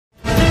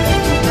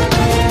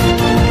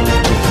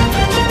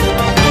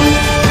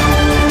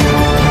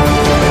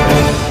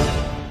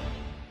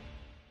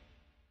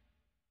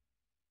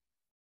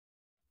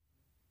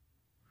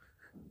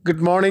Good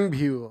morning,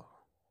 viewer.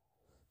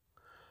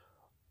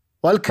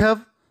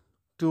 Welcome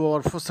to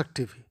our Fusak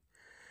TV.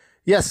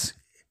 Yes,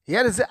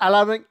 here is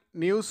alarming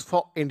news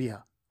for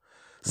India.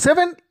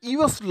 Seven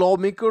US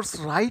lawmakers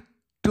write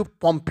to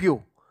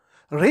Pompeo,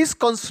 raise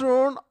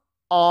concern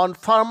on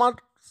farmer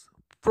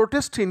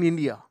protest in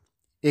India.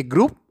 A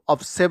group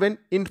of seven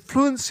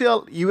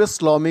influential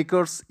US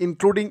lawmakers,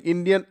 including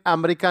Indian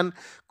American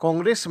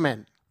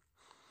Congressman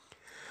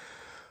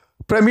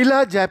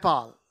Pramila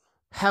Jayapal,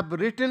 have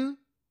written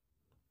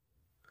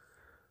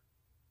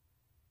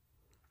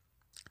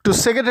to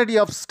Secretary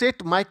of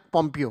State Mike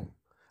Pompeo,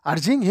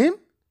 urging him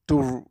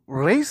to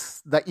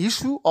raise the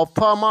issue of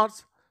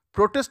farmers'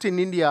 protest in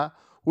India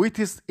with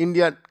his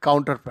Indian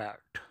counterpart.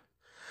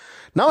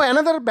 Now,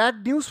 another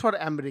bad news for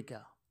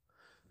America.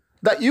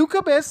 The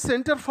UK-based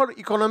Center for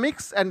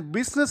Economics and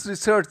Business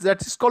Research,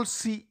 that is called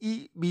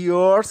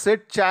CEBR,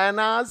 said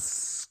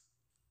China's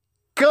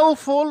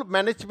skillful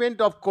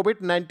management of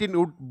COVID-19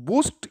 would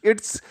boost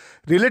its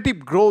relative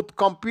growth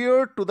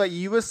compared to the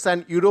US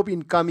and Europe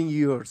in coming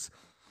years.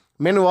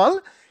 Meanwhile,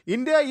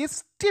 India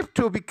is tipped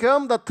to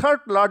become the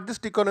third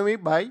largest economy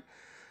by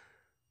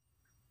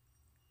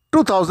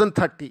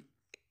 2030.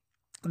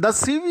 The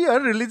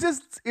CEBR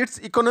releases its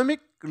economic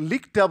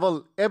league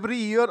table every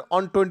year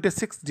on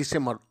 26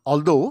 December.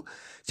 Although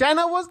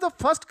China was the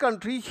first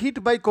country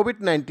hit by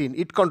COVID-19,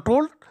 it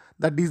controlled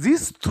the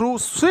disease through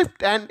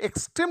swift and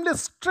extremely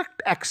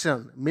strict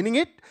action, meaning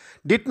it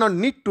did not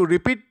need to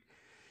repeat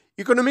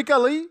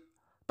economically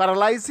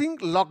paralysing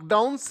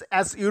lockdowns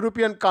as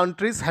European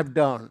countries have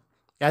done.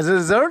 As a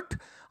result,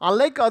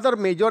 unlike other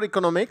major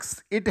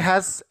economies, it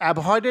has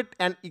avoided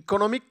an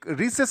economic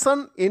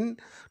recession in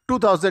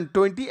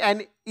 2020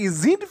 and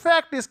is in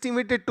fact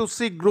estimated to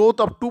see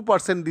growth of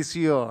 2% this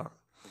year.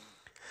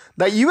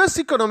 The US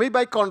economy,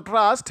 by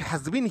contrast,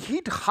 has been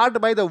hit hard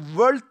by the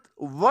world's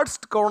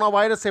worst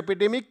coronavirus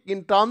epidemic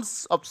in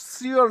terms of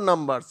sheer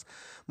numbers.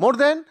 More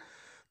than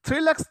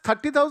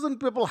 330,000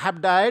 people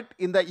have died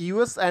in the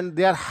US and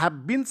there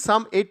have been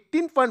some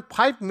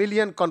 18.5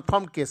 million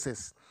confirmed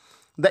cases.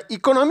 The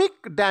economic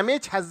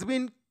damage has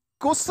been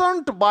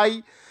cushioned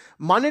by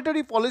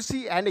monetary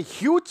policy and a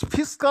huge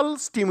fiscal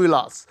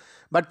stimulus.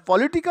 But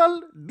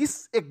political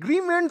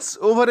disagreements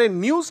over a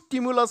new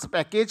stimulus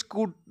package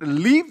could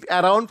leave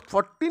around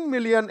 14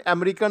 million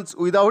Americans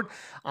without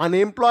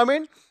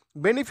unemployment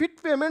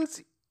benefit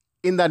payments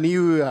in the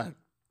new year.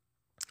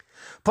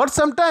 For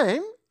some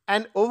time,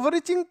 an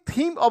overarching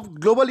theme of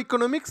global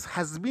economics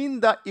has been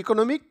the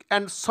economic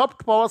and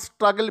soft power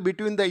struggle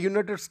between the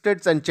United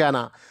States and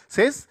China,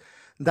 says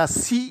the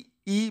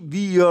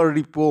CEBR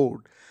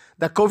report.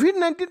 The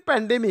COVID-19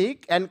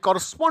 pandemic and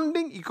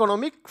corresponding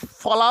economic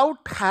fallout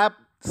have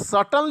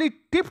certainly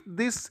tipped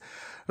this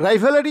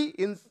rivalry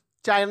in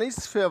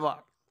Chinese favor.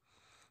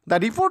 The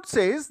report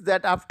says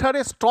that after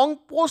a strong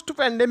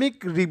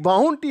post-pandemic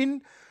rebound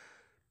in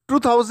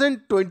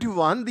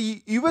 2021,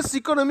 the US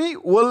economy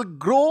will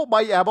grow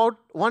by about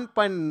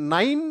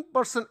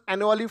 1.9%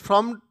 annually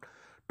from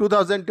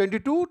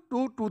 2022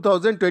 to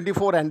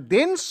 2024 and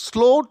then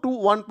slow to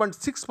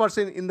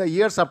 1.6% in the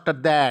years after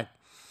that.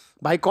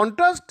 By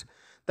contrast,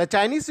 the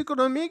Chinese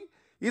economy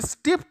is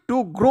tipped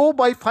to grow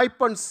by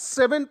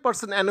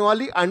 5.7%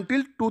 annually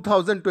until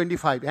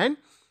 2025 and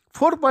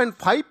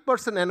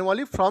 4.5%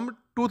 annually from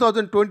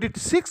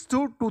 2026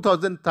 to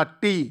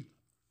 2030.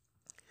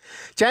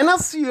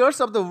 China's shares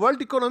of the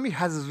world economy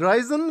has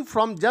risen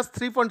from just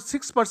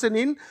 3.6%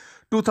 in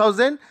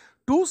 2000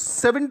 to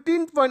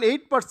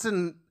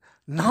 17.8%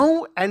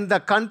 now, and the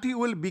country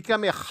will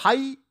become a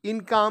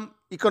high-income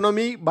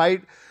economy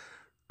by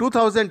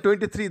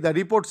 2023, the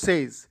report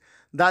says.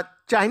 The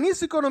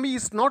Chinese economy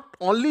is not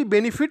only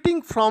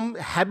benefiting from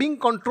having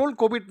controlled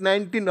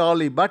COVID-19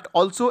 early, but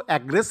also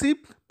aggressive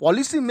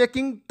policy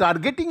making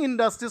targeting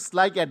industries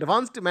like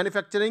advanced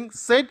manufacturing,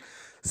 said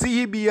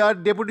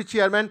CEBR Deputy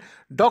Chairman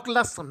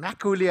Douglas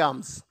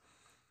McWilliams.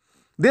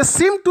 They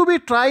seem to be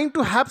trying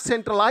to have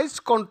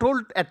centralized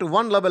control at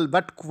one level,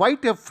 but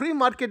quite a free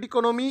market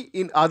economy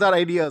in other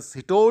areas,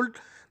 he told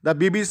the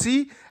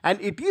BBC,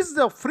 and it is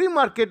the free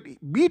market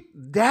bit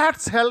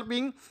that's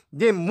helping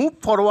them move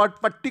forward,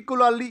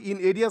 particularly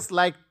in areas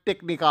like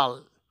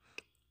technical.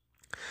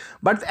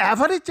 But the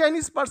average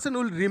Chinese person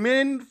will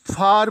remain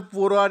far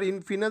poorer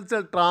in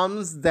financial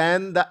terms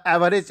than the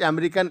average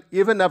American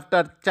even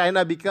after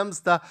China becomes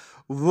the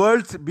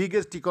world's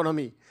biggest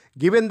economy,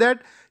 given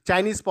that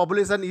Chinese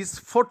population is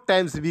 4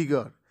 times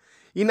bigger.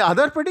 In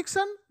other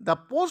prediction, the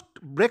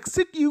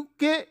post-Brexit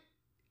UK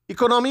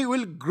economy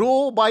will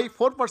grow by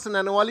 4%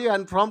 annually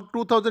and from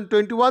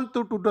 2021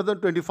 to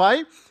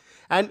 2025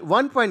 and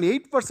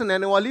 1.8%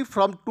 annually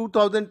from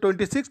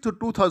 2026 to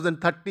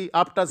 2030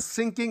 after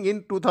sinking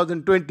in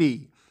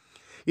 2020.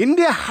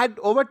 India had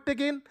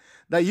overtaken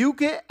the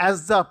UK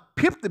as the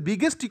 5th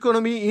biggest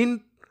economy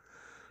in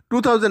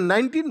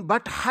 2019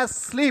 but has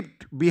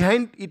slipped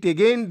behind it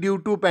again due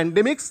to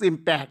pandemic's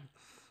impact.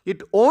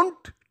 It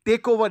won't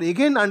take over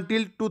again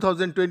until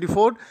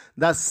 2024,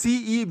 the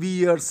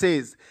CEBR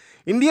says.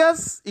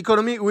 India's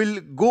economy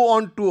will go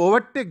on to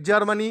overtake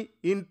Germany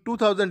in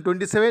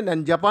 2027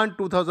 and Japan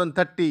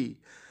 2030.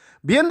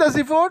 Beyond the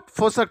effort,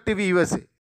 Fosak TV USA.